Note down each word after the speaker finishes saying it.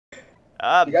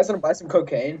You guys want to buy some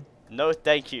cocaine? No,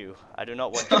 thank you. I do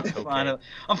not want cocaine.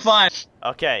 I'm fine.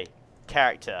 Okay,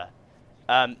 character.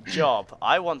 Job.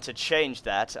 I want to change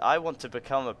that. I want to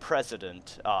become a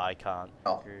president. Oh, I can't.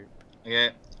 Oh.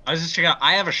 Okay. I was just checking out.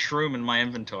 I have a shroom in my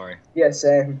inventory. Yeah,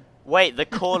 same. Wait, the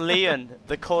Corleone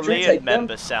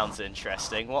member sounds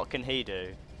interesting. What can he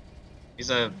do? He's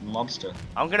a mobster.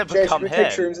 I'm gonna Jay, become should we him.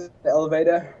 take shrooms in the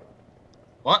elevator?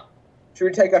 What? Should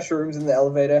we take our shrooms in the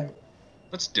elevator?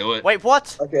 Let's do it. Wait,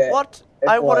 what? Okay. What?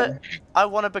 F1. I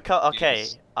wanna become. Okay,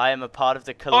 Yes. I am a part of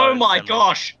the Cologne Oh my family.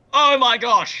 gosh! Oh my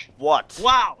gosh! What?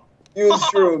 Wow! Use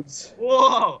shrooms.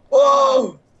 Whoa!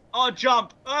 Whoa! Oh,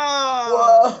 jump!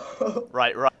 Oh! Whoa!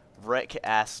 Right. Rick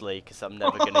Astley, because I'm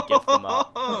never gonna give them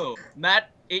up.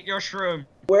 Matt, eat your shroom.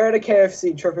 We're at a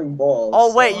KFC tripping balls.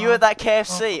 Oh wait, you were at that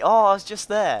KFC. Oh, I was just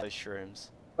there. Those shrooms.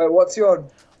 Wait, what's your...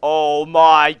 Oh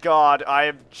my god, I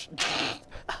am...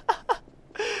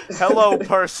 Hello,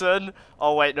 person.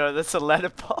 Oh wait, no, that's a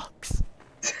letterbox.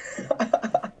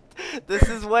 This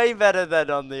is way better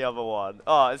than on the other one.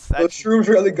 Oh, it's Those actually... shrooms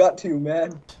really got to you,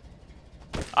 man.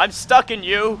 I'm stuck in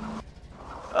you.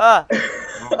 Ah.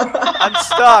 I'm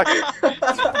stuck.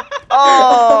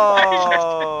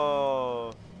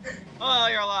 Oh. Oh,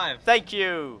 you're alive. Thank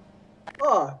you.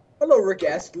 Ah, hello, Rick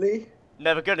Astley.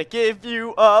 Never gonna give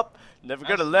you up. Never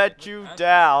gonna let you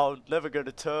down. Never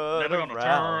gonna turn Never gonna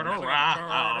around. turn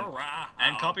around.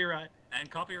 And copyright.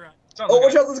 Oh,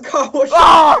 watch out, there's a car. Watch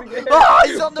Ah! out. Ah!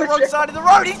 He's on the wrong side of the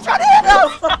road. He's trying to hit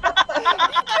us.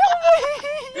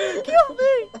 He killed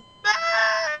me.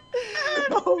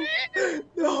 No,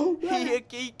 no,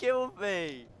 He killed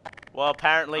me. Well,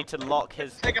 apparently to lock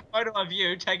his... Take a photo of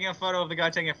you taking a photo of the guy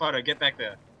taking a photo. Get back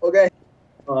there. Okay.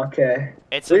 Okay.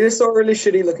 It's We a... just saw a really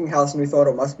shitty looking house and we thought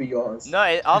it must be yours. No,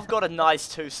 I've got a nice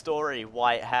 2-story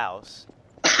white house.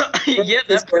 Yeah,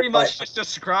 that pretty much just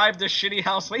described the shitty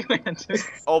house we went into.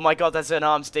 Oh my god, there's an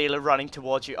arms dealer running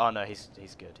towards you. Oh no, he's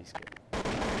good, he's good.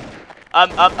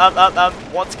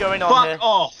 What's going on here? Fuck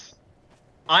off!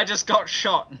 I just got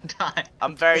shot and died.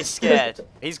 I'm very scared.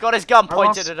 He's got his gun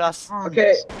pointed at us.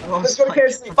 Okay, let's go to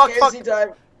KFC. Fuck, KFC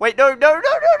time. Wait, no. Okay,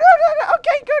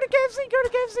 go to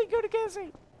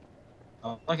KFC.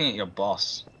 I'm looking at your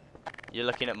boss. You're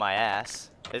looking at my ass.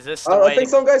 Is this the I way think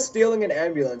to... some guy's stealing an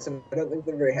ambulance and I don't think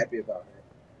they're very happy about it.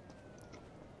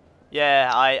 Yeah,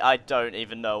 I don't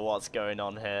even know what's going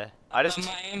on here. I just...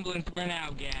 My ambulance ran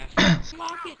out of gas.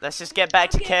 Let's just get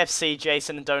back to KFC,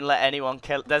 Jason, and don't let anyone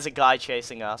kill... There's a guy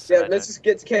chasing us. Yeah, let's just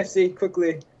get to KFC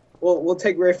quickly. We'll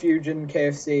take refuge in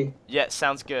KFC. Yeah,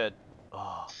 sounds good.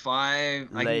 Oh, 5.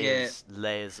 I can get.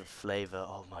 layers of flavor.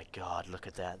 Oh my god, look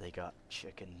at that. They got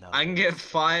chicken nuggets. I can get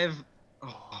 5.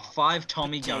 5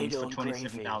 Tommy guns Potato for and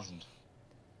 27,000.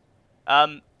 We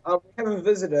have a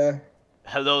visitor.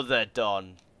 Hello there,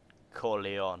 Don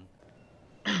Corleone.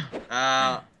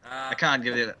 I can't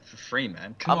give you that for free,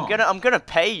 man. Come on. I'm gonna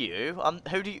pay you.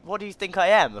 What do you think I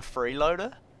am? A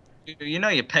freeloader? You know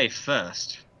you pay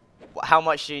first. How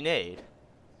much do you need?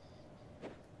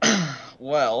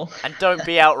 Well. And don't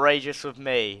be outrageous with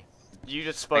me. You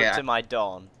just spoke Yeah. to my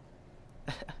Don.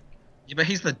 Yeah, but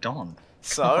he's the Don.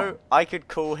 So, I could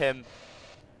call him...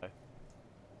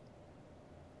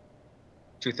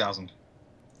 2,000.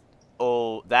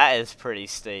 Oh, that is pretty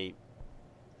steep.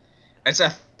 It's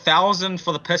 1,000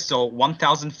 for the pistol,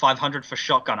 1,500 for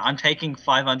shotgun. I'm taking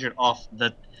 500 off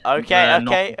the. Okay.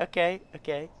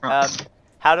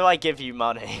 How do I give you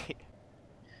money?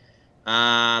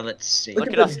 Let's see. Look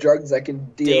Look at at the us drugs I can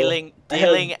deal.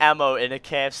 dealing ammo in a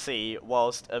KFC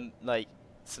whilst like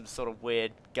some sort of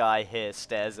weird guy here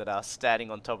stares at us standing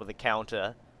on top of the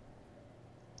counter.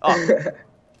 Oh,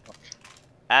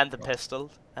 and the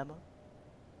pistol ammo.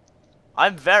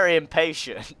 I'm very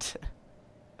impatient.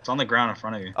 It's on the ground in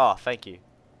front of you. Oh, thank you.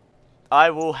 I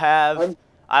will have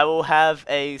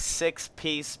a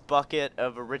 6-piece bucket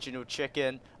of original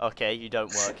chicken. Okay, you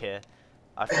don't work here.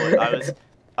 I thought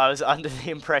I was under the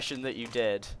impression that you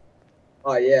did.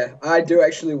 Oh yeah, I do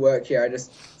actually work here. I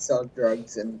just sell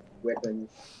drugs and weapons.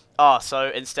 Oh,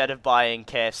 so instead of buying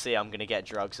KFC, I'm gonna get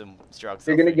drugs. You're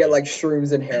gonna get like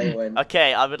shrooms and heroin.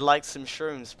 Okay, I would like some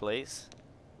shrooms, please.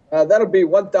 That'll be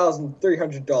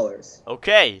 $1,300.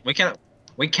 Okay.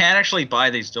 We can actually buy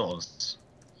these doors.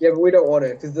 Yeah, but we don't want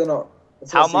to because they're not.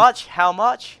 How much? How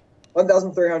much?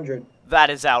 1,300. That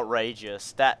is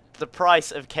outrageous. The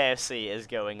price of KFC is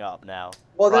going up now.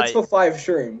 Well, that's Right. for 5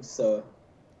 shrooms, so.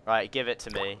 Right, give it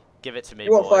to me. Give it to me,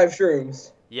 You want boy. 5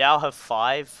 shrooms? Yeah, I'll have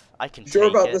 5. I can Sure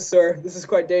take about it. this, sir? This is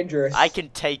quite dangerous. I can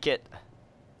take it.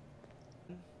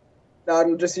 No,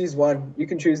 I'll just use 1. You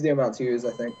can choose the amount to use,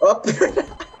 I think.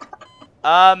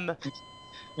 Oh!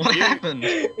 What happened?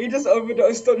 He just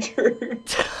overdosed on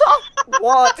shrooms.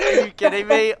 What? Are you kidding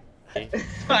me?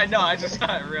 I know, I just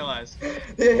realized.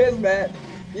 Here's Matt.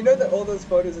 You know that all those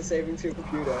photos are saving to your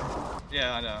computer.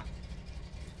 Yeah, I know.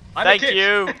 I'm a Thank kid.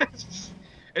 you.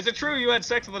 Is it true you had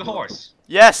sex with a horse?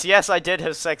 Yes, yes, I did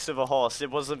have sex with a horse. It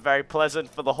wasn't very pleasant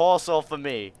for the horse or for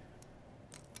me.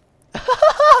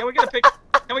 Can we get a pic?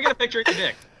 Can we get a picture of your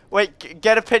dick? Wait,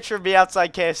 get a picture of me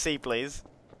outside KFC, please.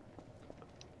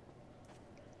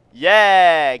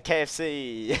 Yeah,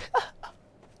 KFC.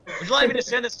 Would you like me to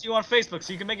send this to you on Facebook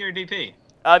so you can make your DP?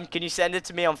 Can you send it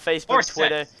to me on Facebook, Horse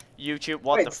Twitter, sex. YouTube?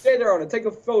 What Wait, the? stay there on it. Take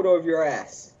a photo of your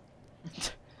ass.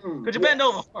 Could you bend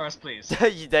over for us, please?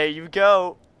 There you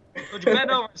go. Could you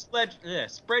bend over and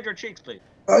spread your cheeks, please?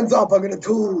 Hands up! I'm gonna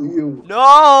tool you.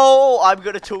 No, I'm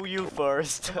gonna tool you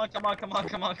first. Come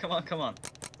on.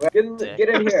 Get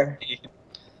in here.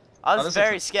 I Oh, was this is-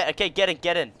 very scared. Okay, get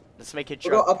in. Let's make it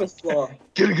We'll go drunk. upper floor.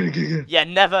 Get. Yeah,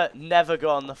 never go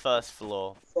on the first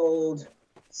floor. Sold.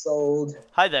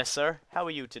 Hi there, sir. How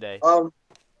are you today? Okay,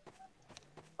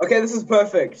 this is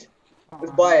perfect.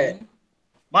 Let's buy it.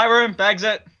 My room, bags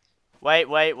it.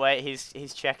 Wait.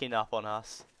 He's checking up on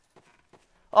us.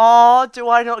 Oh, do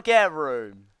I not get a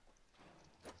room?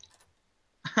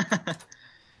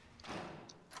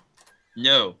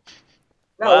 No.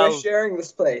 No, Well- we're sharing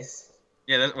this place.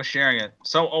 Yeah, we're sharing it.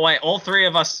 So, oh wait, all three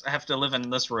of us have to live in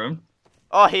this room.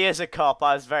 Oh, he is a cop.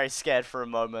 I was very scared for a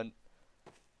moment.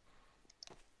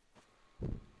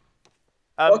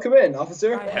 Welcome in,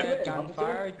 officer. I heard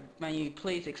gunfire. May you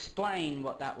please explain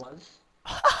what that was?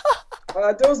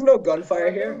 There was no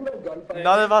gunfire here.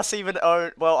 None of us even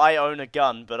own. Well, I own a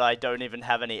gun, but I don't even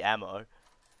have any ammo.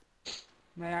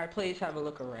 May I please have a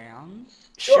look around?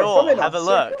 Sure, come in, have a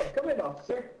officer. look. Come in,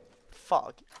 officer.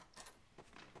 Fuck.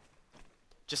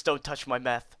 Just don't touch my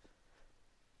meth.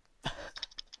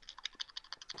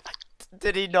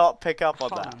 Did he not pick up on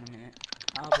Hold that? on a minute.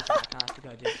 I'll be back. I have to go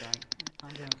do something. I'm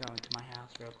gonna go into my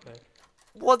house real quick.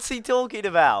 What's he talking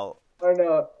about? I don't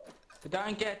know. But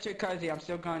don't get too cozy. I'm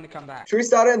still going to come back. Should we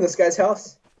start it in this guy's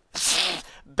house?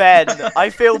 Ben, I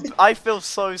feel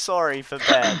so sorry for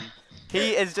Ben.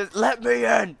 He is just let me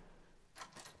in.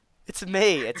 It's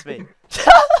me.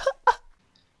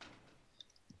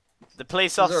 The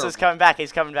police officer's coming back.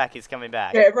 He's coming back.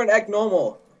 Okay, everyone act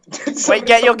normal. Wait,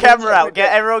 get your camera out.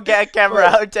 Everyone get a camera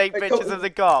Wait, out and take wait, pictures come- of the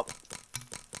cop.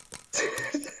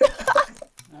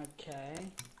 Okay.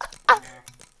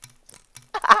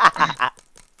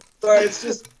 Sorry, it's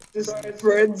just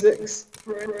forensics.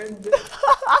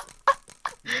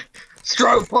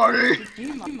 Stroke party! Do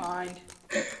you mind?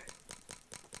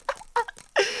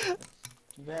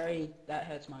 That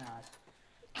hurts my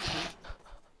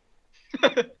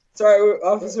eyes. Sorry,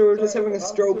 officer, we're just having a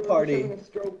strobe party.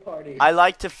 I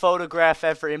like to photograph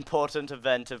every important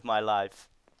event of my life.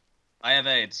 I have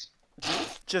AIDS.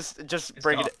 Just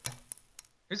bring gone. it.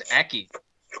 Who's Aki?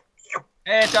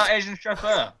 Hey, it's our Asian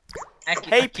chauffeur. Aki,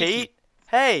 Hey Aki. Pete.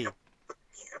 Hey.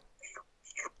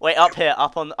 Wait, up here,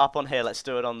 up on here. Let's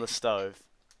do it on the stove.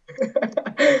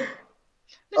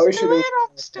 We should.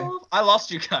 I lost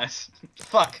you guys.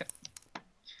 Fuck.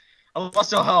 I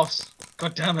lost our house.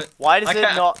 God damn it. Why does I it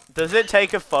can't- not? Does it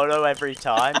take a photo every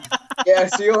time? Yeah,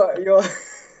 so you're.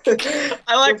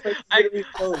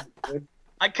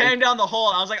 I came down the hall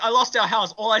and I was like, I lost our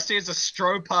house. All I see is a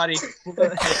strobe party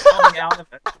coming out of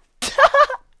it.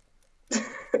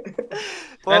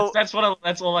 Well, That's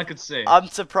all I could see. I'm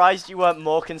surprised you weren't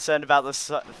more concerned about the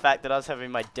fact that I was having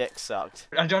my dick sucked.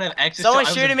 I don't have access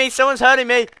Someone's to shooting me! Someone's hurting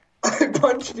me! I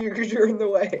punched you because you're in the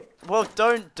way. Well,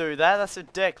 don't do that. That's a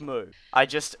dick move.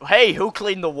 Hey, who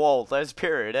cleaned the wall? There's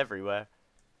period everywhere.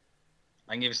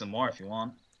 I can give you some more if you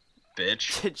want.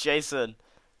 Bitch. Jason,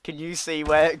 can you see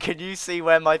where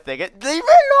my thing is? Leave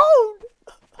me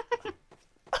alone!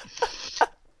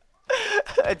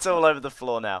 It's all over the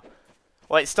floor now.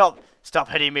 Wait, stop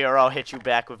hitting me or I'll hit you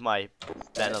back with my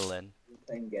Benylin.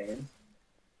 Playing games.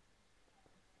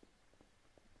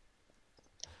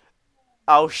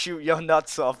 I'll shoot your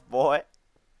nuts off, boy.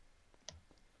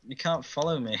 You can't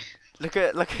follow me. Look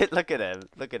at him. Look at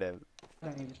him. I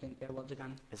don't even think there was a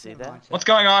gun. Is he Never there? mind, sir. What's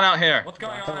going on out here?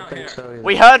 I don't think so.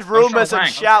 We heard rumors and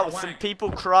wank. shouts and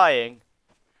people crying.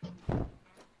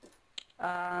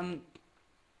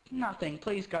 Nothing.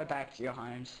 Please go back to your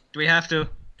homes. Do we have to?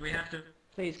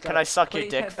 Please go. Can I suck your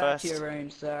Please dick head back first? to your room,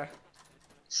 sir.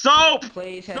 Soap!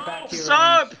 Please head back to your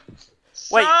Soap! rooms.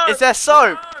 Wait, Soap! is there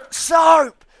soap?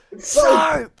 Soap!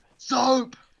 Soap!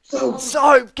 Soap! Soap!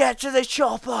 Soap! Get to the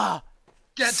chopper!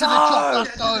 Get to Soap!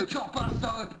 the chopper,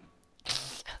 soap!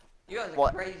 You guys are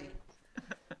What? crazy.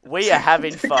 We are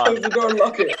having Close fun. the door and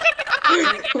lock it.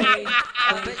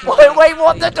 Wait,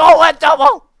 what? The door went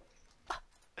double!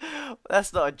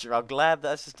 That's not a drug lab,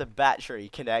 that's just a battery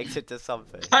connected to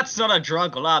something. That's not a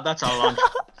drug lab, that's a lunch.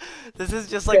 This is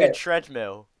just like a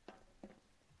treadmill.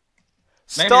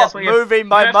 Maybe Stop that's moving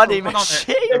my money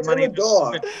machine! It's on the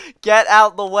door. Get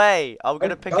out the way! I'm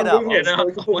gonna pick it up. moving it so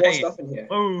we can put more stuff in here.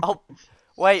 Oh,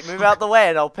 wait, move out the way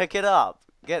and I'll pick it up.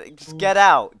 Just get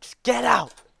out. Just get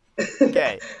out!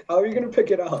 Okay. How are you gonna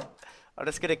pick it up? I'm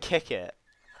just gonna kick it.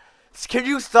 Can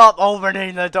you stop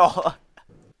opening the door?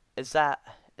 Is that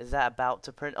about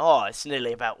to print? Oh, it's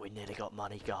nearly about. We nearly got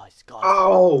money, guys.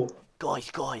 Oh!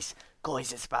 Guys,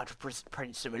 it's about to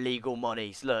print some illegal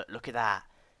monies. Look at that.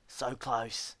 So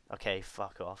close. Okay,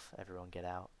 fuck off. Everyone get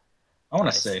out. I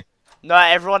want to see. No,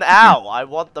 everyone out. I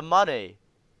want the money.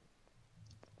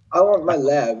 I want my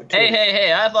lab. Too.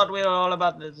 Hey, I thought we were all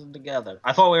about this together.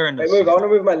 I thought we were in this. Wait, I want to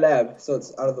move my lab so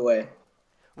it's out of the way.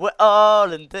 We're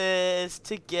all in this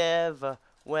together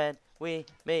when we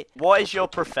meet. What is your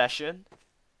profession?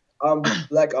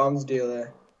 Black arms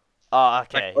dealer. Oh,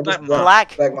 okay.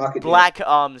 Black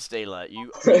arms dealer.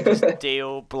 You just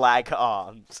deal black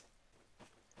arms.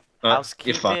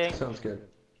 Housekeeping. Sounds good.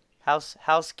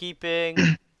 Housekeeping.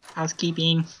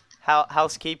 Housekeeping.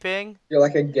 Housekeeping. You're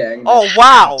like a gang. Oh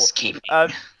wow.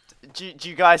 Do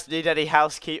you guys need any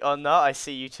housekeep or not? I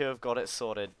see you two have got it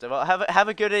sorted. Well, have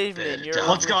a good evening.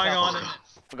 What's going on?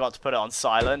 Forgot to put it on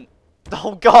silent.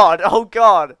 Oh god. Oh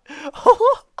god.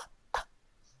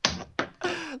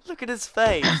 Look at his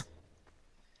face.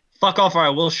 Fuck off or I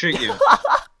will shoot you.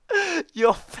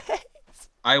 Your face.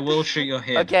 I will shoot your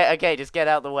head. Okay, just get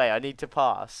out the way. I need to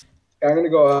pass. I'm gonna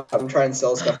go out and try and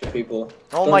sell stuff to people.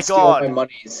 Oh Don't my steal god. my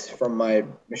monies from my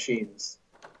machines.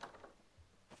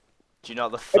 Do you know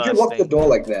the Why'd first you lock thing? the door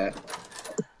like that?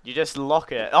 You just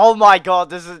lock it. Oh my god,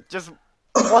 this is just...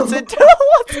 What's it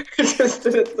doing? I just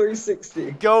did a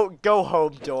 360. Go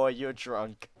home, door. You're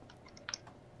drunk.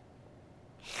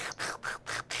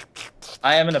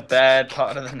 I am in a bad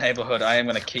part of the neighborhood. I am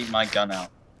gonna keep my gun out.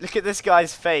 Look at this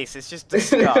guy's face. It's just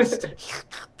disgust.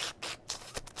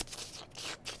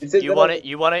 You want it?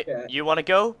 You want it? Yeah. You want to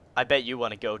go? I bet you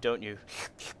want to go, don't you?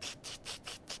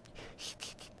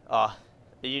 Ah,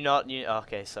 are you not? You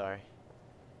okay? Sorry.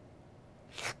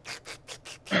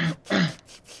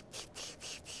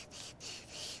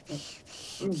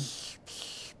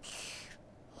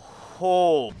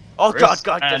 Oh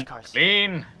god, and cars.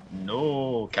 clean.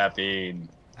 No caffeine.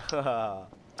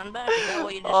 I'm back. Is that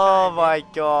what you just Oh tried? my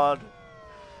god.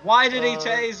 Why did he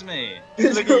tase me?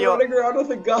 He's Look at your- running around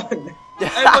with a gun.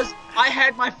 I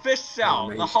had my fists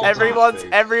out the whole time.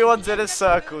 Everyone's in a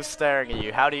circle staring at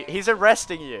you. How do you? He's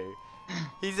arresting you.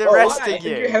 He's Oh, arresting Did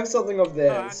you. you have something of Oh, I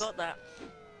theirs? got that.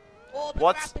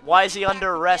 Why is he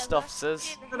under arrest,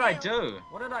 officers? What did I do?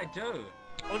 What did I do?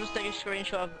 I'll just take a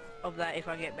screenshot of that if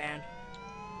I get banned.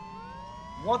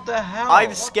 What the hell?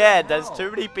 I'm scared. There's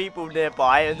too many people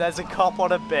nearby, and there's a cop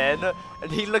on a bin,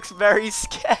 and he looks very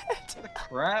scared.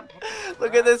 Crap.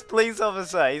 Look at this police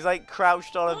officer. He's like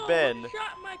crouched on a bin Who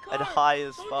shot my car? and high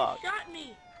as Who fuck. shot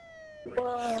me?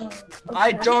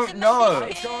 I don't know.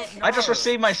 I just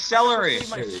received my celery.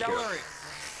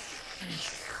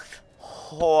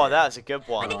 Oh, that was a good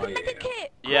I one. need the medic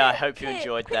kit. Yeah, I Quick, hope you kit,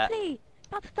 enjoyed that. quickly.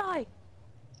 About to die.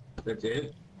 That's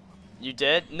it? You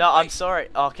did? No, I'm sorry.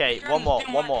 Okay, one more.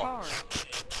 Yeah,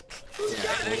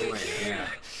 yeah.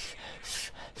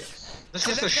 This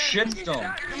is a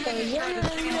shitstorm.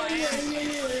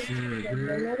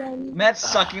 Mm-hmm. Matt's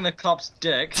sucking the cop's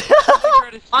dick.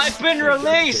 I've been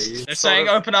released. They're saying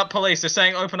open up police. They're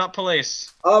saying open up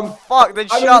police. Fuck, then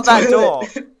I'm in shut the that door.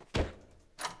 toilet.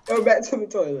 Go back to the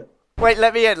toilet. Wait,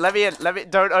 let me in.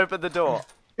 Don't open the door.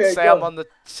 Okay, Say go. I'm on the.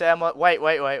 Say I'm on. Wait.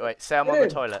 Say I'm on the in.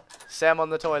 toilet. Say I'm on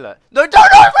the toilet. No, don't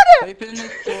open it! Open the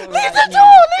door Leave right the now.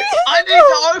 door! Leave the I need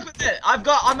to open it.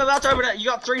 I'm about to open it. You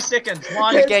got 3 seconds.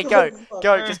 One. Okay, go.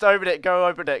 Just open it. Go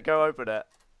open it.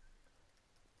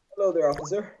 Hello there,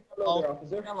 officer. Hello Oh. there,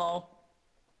 officer. Hello.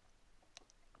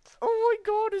 Oh my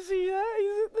god, is he there?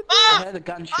 He's at the. I Ah! heard a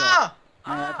gunshot.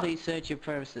 Ah! Please search your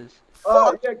premises.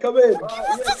 Yeah, come in. Such a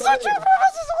Come in.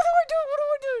 premises. What do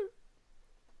I do?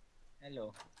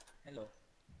 Hello. Hello.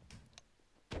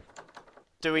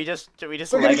 Do we just We're leg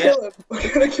gonna it? kill him.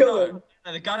 We're gonna kill him.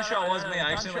 No, the gunshot was me.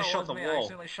 I accidentally shot the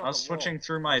wall. I was switching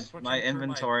through my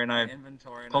inventory and I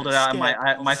pulled it out and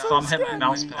my thumb hit my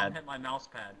mouse pad.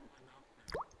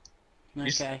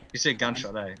 Okay. You said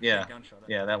gunshot, eh? Yeah.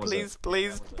 Yeah, that was it.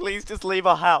 Please, just leave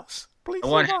our house. Please I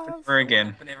won't leave our happen house.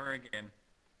 ever again.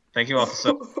 Thank you,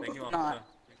 officer. No.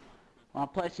 I'm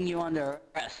placing you under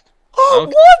arrest.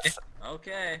 Okay. What?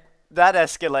 Okay. That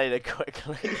escalated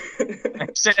quickly.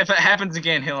 Said if it happens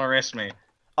again, he'll arrest me.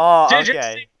 Oh, Did you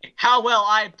okay. see how well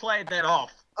I played that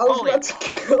off? I was Holy about to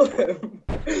kill him.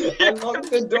 I locked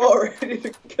the door ready to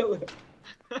kill him.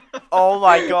 Oh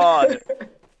my god.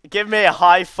 Give me a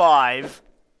high five.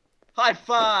 high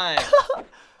five!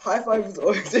 High five was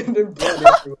always in the blood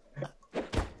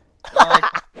everywhere.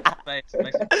 Face,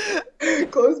 face.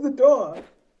 Close the door.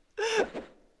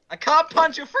 I can't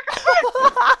punch your freaking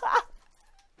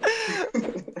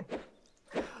face!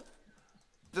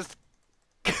 Just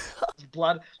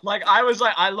Blood. Like,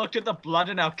 I looked at the blood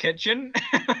in our kitchen.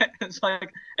 It's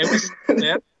like, it was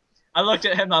there. I looked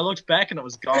at him, and I looked back, and it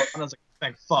was gone. And I was like,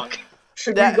 thank fuck.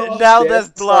 Should Now- we go now upstairs there's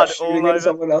and blood start all shooting over- in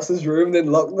someone else's room, then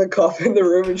lock the cop in the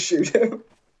room and shoot him?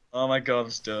 Oh my god,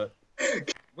 let's do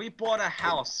it. We bought a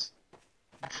house.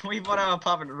 We bought our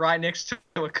apartment right next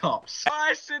to a cop's.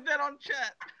 I said that on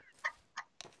chat.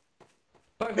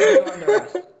 Both of you are under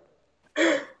arrest.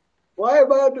 Why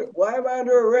am I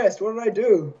under arrest? What did I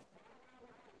do?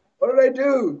 What did I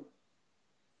do?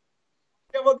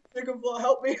 I'm on the second floor.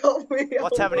 Help me! Help me!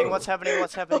 what's happening? What's happening?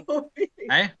 What's happening? Help me!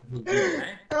 Hey?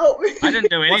 Help me! I didn't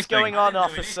do anything. What's going on,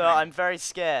 officer? I'm very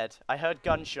scared. I heard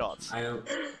gunshots. I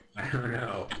don't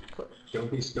know.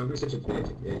 Don't be such a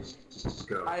bitch. Just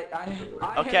go. I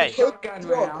Okay. have a shotgun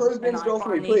Close round, Ben's and I door for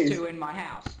me, find please. these two in my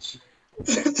house.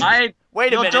 Wait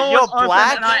a Your minute, door you're was open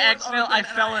black? and I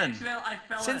fell in.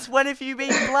 Since when have you been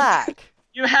black?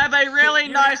 You have a really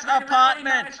nice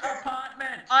apartment.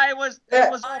 I was. Yeah,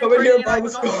 It was all over here pretty by and I the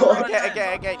was all school. running.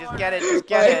 Okay, just get it, just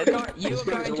get it. You were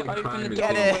going to open the door.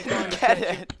 Get we're going it, to get search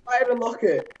it. I had to lock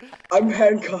it. I'm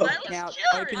handcuffed. I was Now,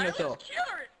 cured. open I your was door.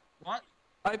 cured. What?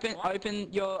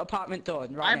 Open your apartment door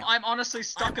right now. I'm honestly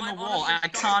stuck in the wall. I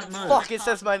can't move. Fuck, it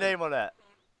says my name on it.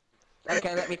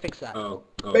 Okay, let me fix that. Oh.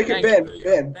 Make it Thank Ben.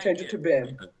 Ben. Change it to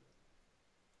Ben.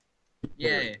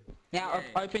 Yeah. Now,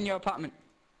 open your apartment.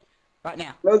 Right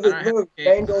now. No, I the don't have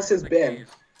main door says Ben.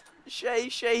 Shay,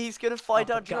 he's gonna find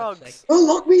Oh, our for God's drugs. sake. Oh,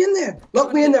 lock me in there!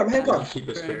 Lock me in there. I'm handcuffed. Keep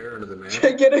a spare under the mat.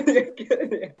 Get in here. Get in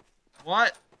here.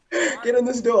 What? Get in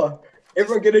this door.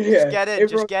 Everyone get in here. Just get in, Everyone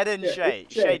just get in, here. Shay.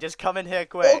 Shay. Shay, just come in here Oh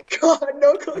quick. God,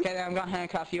 no! Close. Okay, then I'm gonna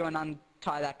handcuff you and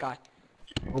untie that guy.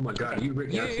 Oh my god, you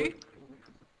Rick Astley? You?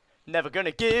 Never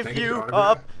gonna give Thank you, you Donovan.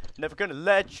 up. Never gonna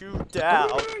let you down.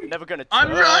 Never gonna I'm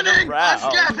turn running! around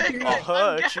I'm gapping! or I'm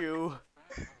hurt gapping! you.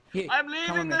 You. I'm Come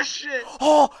leaving on, this shit.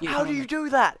 Oh, You how come do on you then. do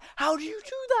that? How do you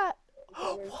do that?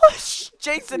 What?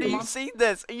 Jason, are Come you on. seeing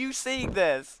this? Are you seeing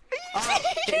this? Are you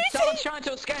seeing Someone's trying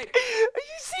to escape. Are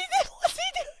you seeing this? What's he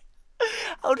doing?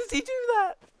 How does he do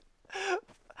that?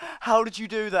 How did you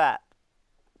do that?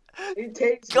 He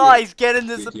takes me. Guys, get in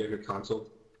this. Do you have your console?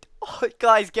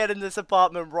 Guys, get in this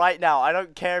apartment right now. I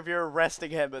don't care if you're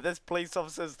arresting him, but this police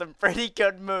officer's done pretty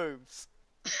good moves.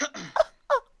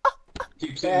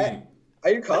 Keep saying. Are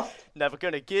you cuffed? Never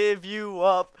gonna give you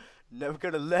up. Never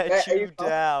gonna let Matt, are you you cuffed?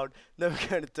 down. Never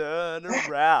gonna turn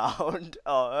around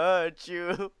or hurt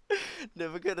you.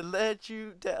 Never gonna let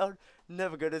you down.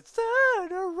 Never gonna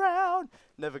turn around.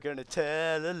 Never gonna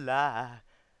tell a lie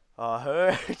or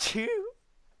hurt you.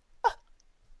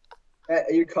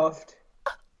 Are you cuffed?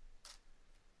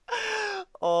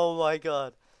 Oh my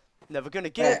god. Never gonna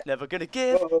give, Matt. never gonna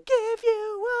give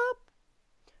you up.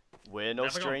 We're no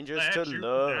Never gonna strangers let to you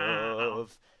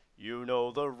love. You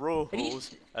know the Have you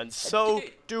rules, s- and so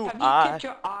Dude, do have you I. kept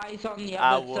your eyes on the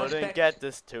I other wouldn't suspects? get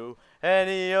this to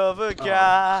any other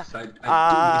guy. Dude, it's Rick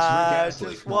I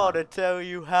Astley. just Come on. wanna tell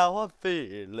you how I'm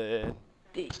feeling.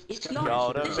 It's not.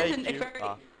 Gotta This make isn't a you. very.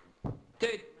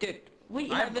 Dude. We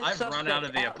I've- have a I've suspect run out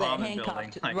of the out there apartment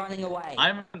handcuffed, building, like, running away.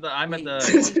 I'm at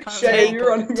the. Shay, you're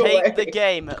running away. Take the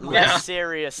game Yeah. less It's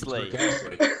seriously. Rick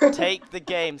Astley. Take the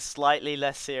game slightly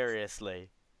less seriously.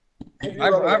 Have you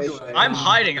run away, Shay? I'm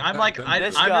hiding. I'm like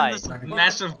This I'm guy. in this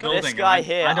massive building. This guy and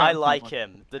here, don't I know like what-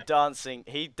 him. The dancing,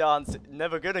 he dances.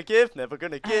 Never gonna give, never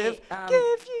gonna give, Hey,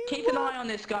 give you. keep an eye on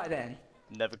this guy then.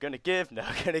 Never gonna give,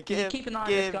 never gonna give, keep an eye on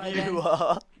this give guy you then?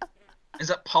 up. Is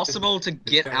it possible to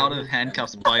get out of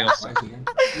handcuffs by yourself? Why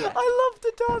is he in? I love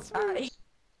the dance moves. He,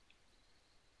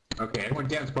 Okay, everyone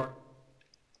dance part.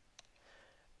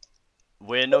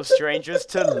 We're no strangers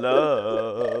to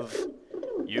love.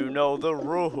 You know the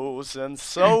rules, and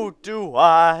so do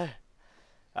I.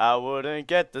 I wouldn't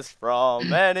get this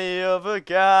from any other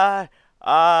guy.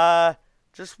 I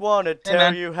just wanna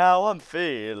tell man. you how I'm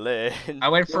feeling. I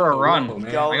went for a run. Whoa, man.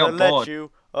 I Gonna got let bored.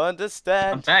 you I'm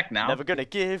understand. back now. Never gonna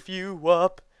give you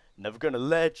up. Never gonna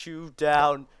let you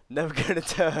down. Never gonna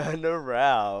turn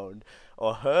around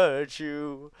or hurt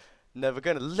you. Never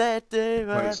gonna let them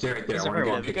Wait, out. stay right there. I want to get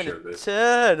a Never picture gonna of this.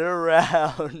 turn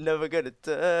around. Never gonna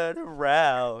turn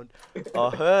around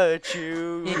or hurt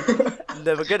you.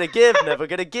 Never gonna give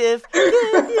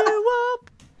you up.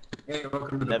 Hey,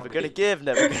 welcome to the Never gonna party. give,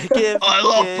 never gonna give. I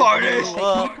love give parties! you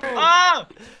up. Ah!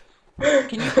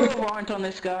 Can you put a warrant on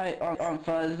this guy on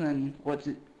Fuzz and what's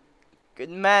it? Good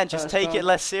man, just take it Stop.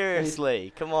 less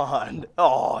seriously. Come on.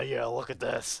 Oh yeah, look at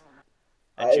this.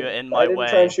 And you're in I my didn't way.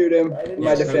 try and shoot him. In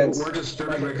my So defense. we're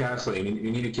disturbing Rick Astley.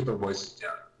 You need to keep our voices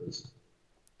down, please.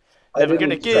 Never I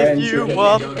gonna didn't try give and you shoot him.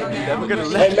 up. Don't- Never gonna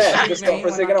don't- let Hey Matt, you. just stop for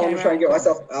a second. I want to try and get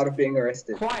myself out of being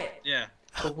arrested. Quiet Yeah.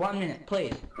 for 1 minute,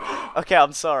 please. Okay,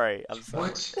 I'm sorry. I'm sorry.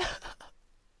 What?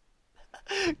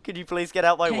 Could you please get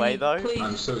out my Can way you though? please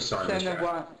I'm so sorry, send Mr. a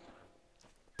warrant?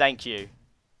 Thank you.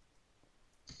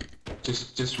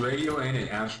 Just radio in and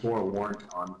ask for a warrant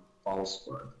on false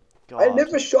flag. God. I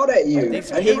never shot at you.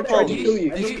 These I never tried to people, kill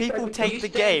you. these people take the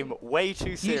game way too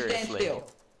You stand seriously. still.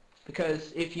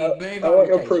 Because if you move I on want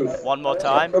your the proof. One more I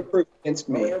time. want your proof against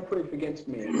me. I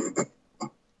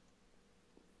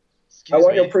Excuse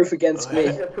want me. your proof against me.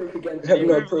 I Can have you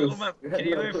no move a little proof. bit- Can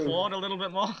you move forward a little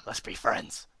bit more? Let's be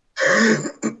friends.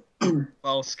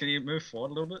 False, can you move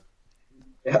forward a little bit?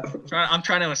 Yeah. I'm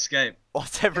trying to escape.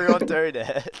 What's everyone doing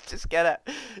here? Just get out.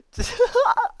 Just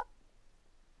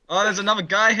Oh, there's another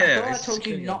guy here. I He's told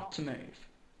you killing not to move.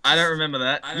 I don't remember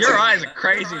that. Your eyes are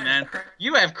crazy, man.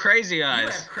 You have crazy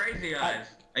eyes.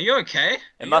 Are you okay?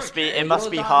 It must be Yours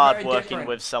are hard very working different.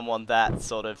 with someone that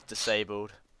sort of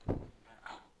disabled.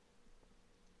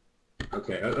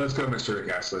 Okay, let's go, Mr.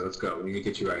 Rick Astley. Let's go. We need to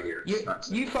get you out of here. It's not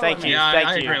safe. You follow Thank me. you. Yeah, I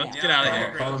thank agree. you. Let's get out of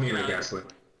here. Follow me, Rick Astley.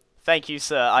 Thank you,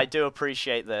 sir. I do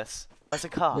appreciate this. There's a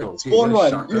car. Yo, dude, Spawn that's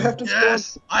one. shotgun. You have to spawn.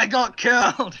 Yes, I got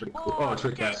killed. Pretty cool. Oh, it's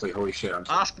Rick Astley. Holy shit. I'm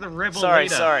sorry. Ask the rebel Sorry,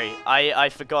 leader. sorry. I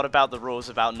forgot about the rules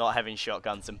about not having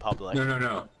shotguns in public.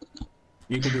 No.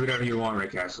 You can do whatever you want,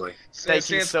 Rick Astley. Thank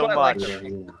See, you it's so quite much. Do whatever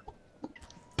you want.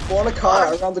 Spawn a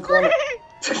car around the corner.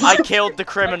 I killed the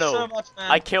Thanks criminal. so much,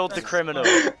 man. I killed the Thanks. criminal.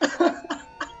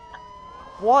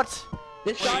 What?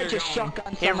 This guy just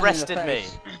shotgunned He someone arrested in the me.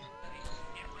 face.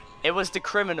 It was the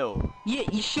criminal. Yeah,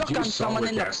 you shotgunned assault someone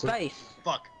Rick in the Astley? face.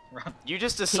 Fuck. Run. You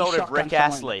just assaulted shotgunned Rick someone in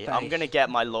Astley. the I'm face. gonna get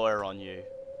my lawyer on you.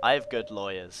 I have good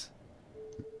lawyers.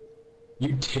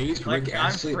 You tased Like, Rick I'm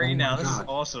Astley? free Oh now. my This is God.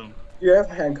 awesome. You have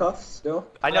handcuffs still?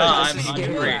 I know. I'm this is free.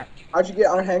 new. How'd you get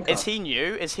unhandcuffed? Is he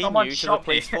new? Is he Someone new to the shot me.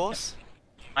 police force?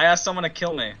 I asked someone to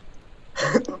kill me.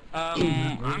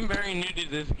 I'm very new to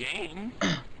this game.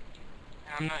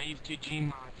 I'm not used to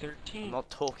GMod 13. I'm not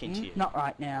talking to you. Not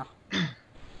right now.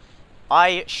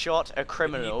 I shot a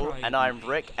criminal, probably and I'm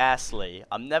Rick Astley.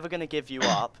 I'm never gonna give you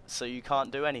up, so you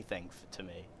can't do anything to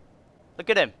me. Look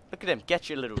at him. Look at him. Get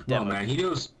your little Come demo. on, man. He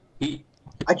knows.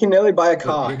 I can nearly buy a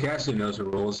car. Rick Astley knows the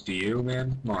rules. Do you,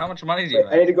 man? Come on. How much money do Wait, you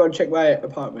I need have? to go and check my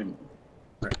apartment.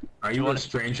 Are you a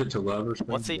stranger to love or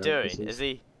something? What's he Is that what doing? this Is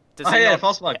he? Does Oh he yeah, not?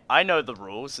 false flag. I know the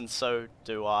rules, and so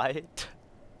do I.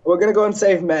 We're gonna go and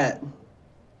save Matt.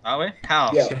 Are we?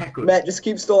 How? Yeah. Exactly. Matt, just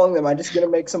keep stalling them. I'm just gonna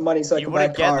make some money so I You can buy a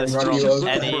wouldn't get car and this run from you just over.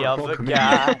 look- any for a other full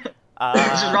guy.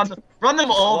 Just run them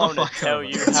all the wanna fuck tell over.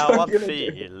 you That's how what I'm I'm gonna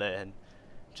do. feeling.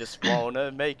 Just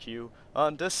wanna make you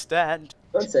understand.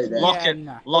 Don't say that. Lock Yeah, it.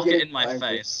 no. Lock Get it it in my angry.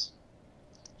 face.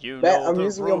 You Matt, know I'm the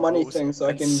using your money rules, thing so I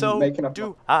and can so make enough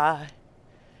do I.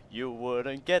 You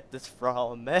wouldn't get this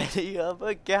from any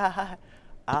other guy.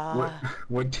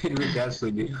 What did Rick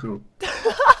Astley do?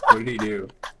 What did he do?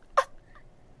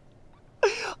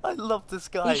 I love this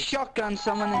He guy. shotgunned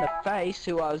someone in the face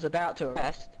who I was about to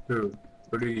arrest. Who?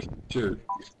 What did he shoot?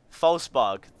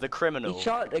 Falsebug, the criminal. He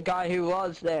shot the guy who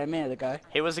was there a minute ago.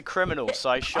 He was a criminal, so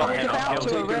I I shot was him and about killed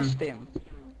to him. arrest him.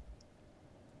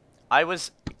 I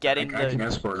was getting I can the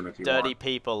escort him if you dirty want.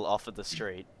 people off of the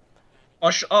street.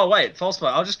 Oh wait, false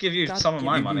flag. I'll just give you God some of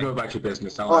my You can money. go about your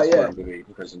business. I'll Oh, escort yeah. him to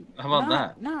the prison. How about no,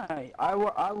 that? No,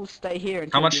 I will stay here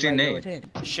until much do you ready need? with him.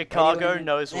 Chicago Radio in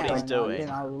knows what now, he's and doing. Then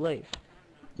I will leave.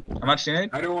 How much do you need?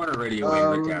 I don't want to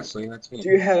radio in Rick Astley. That's me. Do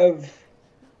you have?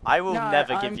 I will No,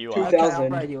 never I'm give you too up. bad. Okay,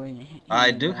 2,000. I'll radio in.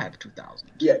 I do have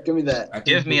 2,000. Yeah, give me that. I think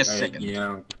Give me a I- second. You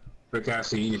know, Rick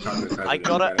Astley, you need to talk to the president. I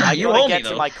gotta You owe me, get to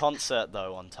though. my concert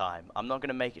though on time. I'm not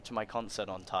gonna make it to my concert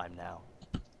on time now.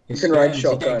 His You can ride stands,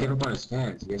 shotgun. He can't give up on his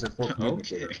stands. He has a full commitment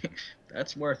to Okay, it.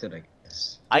 that's worth it, I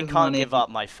guess. I Give can't money- give up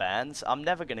my fans. I'm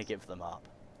never gonna give them up.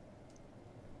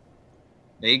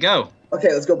 There you go.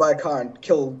 Okay, let's go buy a car and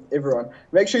kill everyone.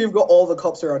 Make sure you've got all the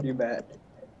cops around you, Matt.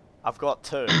 I've got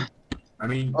two. I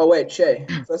mean, Oh wait, Shay.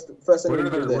 First I what need to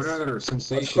do other this. Let's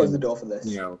sensation? close the door for this.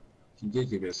 You know,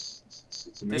 ridiculous.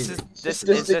 It's amazing. Is Just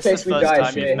in this case the we first die,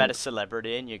 time Shay. you've met a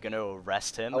celebrity and you're going to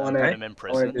arrest him I and wanna- put him in I wanna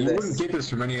prison? do You this. wouldn't get this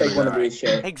from any Take one other of guy. these,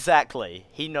 Shay. Exactly.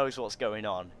 He knows what's going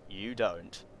on. You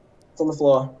don't. It's on the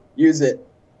floor. Use it.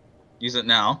 Use it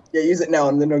now. Yeah, use it now,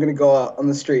 and then we're gonna go out on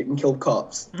the street and kill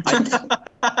cops.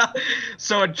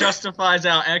 So it justifies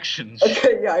our actions.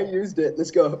 Okay, yeah, I used it.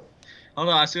 Let's go. Hold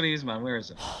on, I still gotta use mine. Where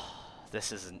is it?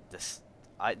 This isn't this.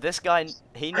 This guy,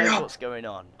 he knows what's going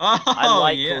on. Oh, I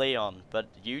like yeah. Leon, but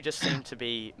you just seem to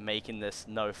be making this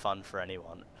no fun for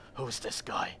anyone. Who's this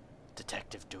guy?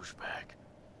 Detective douchebag.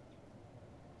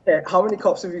 Yeah, how many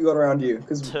cops have you got around you?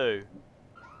 Because 2.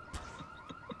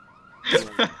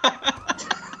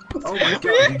 Oh my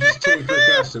god, you just changed Rick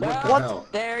Astley. What the What? hell?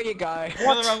 There you go.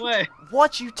 Go the wrong way.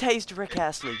 What? You tased Rick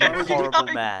Astley, you horrible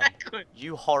man.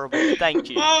 You horrible. Thank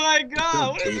you. Oh my god,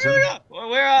 what are you Tase doing? him.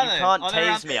 Where are You they? can't Oh, they're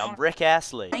around tase me. the I'm corner. Rick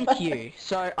Astley. Thank you.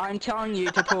 So I'm telling you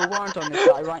to pull a warrant on this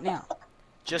guy right now.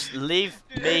 Just leave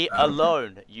me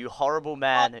alone, you horrible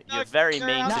man. You're very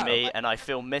mean to No. me, and I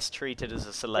feel mistreated as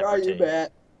a where are you, celebrity.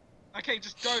 Matt? Okay,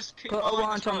 just go. Keep Put a following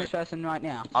warrant this on road. this person right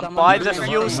now. I'm Someone by who's the gonna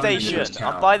fuel run money into station. this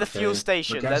I'm town, by the okay? fuel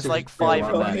station. Rick There's Astley's like got a 5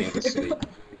 lot of money them. in this city.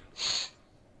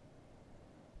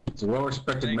 He's a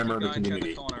well-respected They member of keep the going to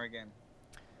community. corner again.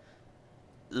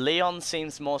 Leon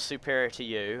seems more superior to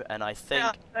you, and I think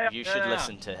you should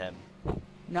listen to him.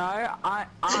 No, I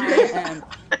am.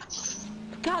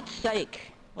 For God's sake.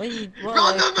 What are you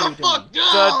Run those the two doing? fuck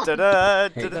Da, da, down! da,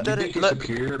 Hey, da, da, do da, you think you're Look,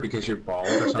 superior because you're bald or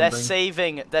something? they're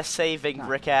saving No.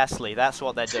 Rick Astley. That's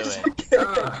what they're doing.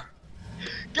 Ah,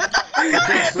 Get the fuck Rick out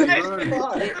Astley, of here!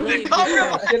 run. The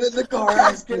car! Get in the car,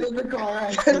 Ashley. Get in the car,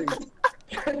 Ashley.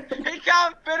 He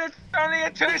can't fit it. It's only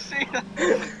a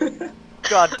 2-seater.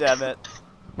 God damn it!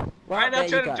 Well, Right now,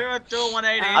 there you go. do a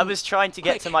 180. I was trying to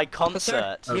get to my Quick,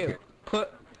 officer, concert. you, Okay.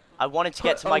 put I wanted to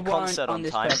get Put to a my warrant concert on on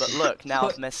this time, but person. look, now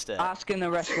Put- I've missed it. ask an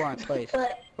arrest warrant, please.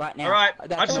 Right now. Alright,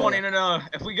 That's I just all. want you to know,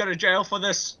 if we go to jail for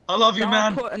this, I love you, Someone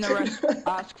man. put an arrest,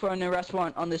 ask for an arrest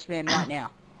warrant on this man right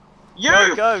now. You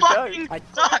Go, go. fucking I-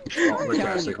 suck! Oh, Rick Telling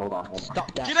Astley, you. hold on.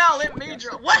 Stop that. Get out, let me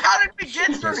drive. What? How did we get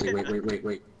Rick Astley, through it?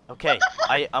 wait. Okay,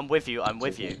 I'm with you. I'm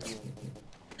with you.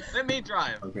 Let me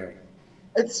drive. Okay.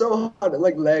 It's so hard. It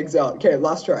like lags out. Okay,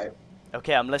 last try.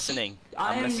 Okay, I'm listening. I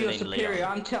I'm am your listening, superior.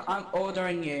 Leon. I'm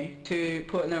ordering you to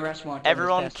put an arrest warrant.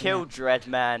 Everyone on this person kill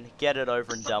Dreadman, get it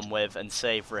over and done with, and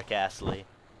save Rick Astley.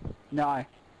 now. No.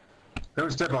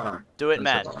 Don't step on him. Do it, Don't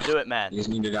man. step on him. Do it, man. He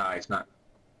doesn't need to die. It's not.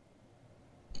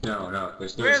 No.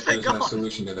 There's Where's it no going?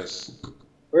 solution to this.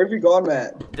 Where have you gone,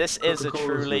 Matt? This is a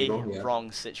Coca-Cola's truly legal, yeah.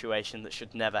 wrong situation that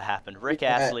should never happen. Rick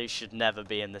Yeah. Astley should never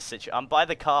be in this situation. I'm by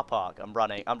the car park. I'm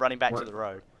running back to What? the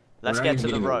road. We're Let's not get even to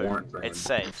the getting a road. warrant for It's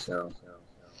him, safe. So.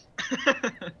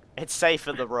 It's safe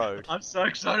at the road. I'm so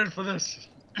excited for this.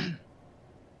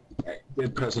 The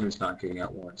president's not getting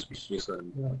out warrants. We should just let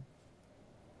him go.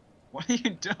 What are you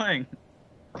doing?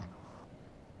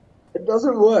 It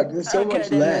doesn't work. There's so okay, much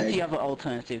then there's the lag. other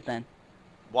alternative then.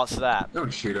 What's that?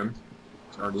 Don't shoot him.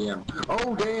 It's RDM.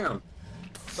 Oh, damn!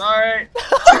 Sorry.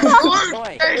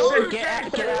 Oi, Jason,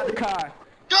 get out of the car.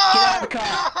 Go! out of the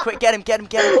car. Quick, get him! Get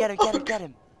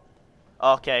him!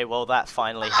 Okay, well that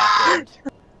finally happened.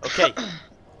 Okay,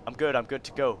 I'm good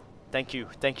to go. Thank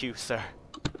you, sir.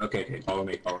 Okay, follow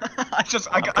me. Follow me. I just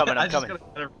coming. I'm coming.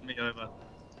 Got to me over.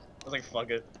 I was like, fuck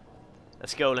it.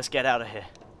 Let's go, let's get out of here.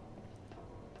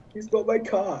 He's got my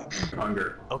car.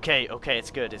 Hunger. Okay,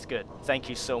 it's good. Thank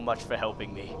you so much for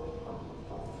helping me.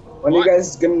 When are you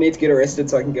guys gonna need to get arrested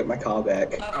so I can get my car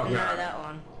back? Oh, no, God. that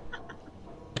one.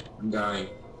 I'm dying.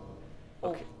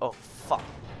 Okay. Oh, fuck.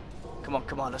 Come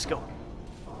on, let's go.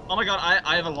 Oh my god,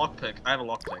 I have a lockpick.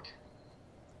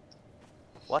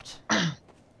 What?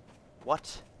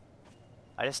 What?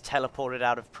 I just teleported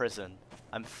out of prison.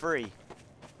 I'm free.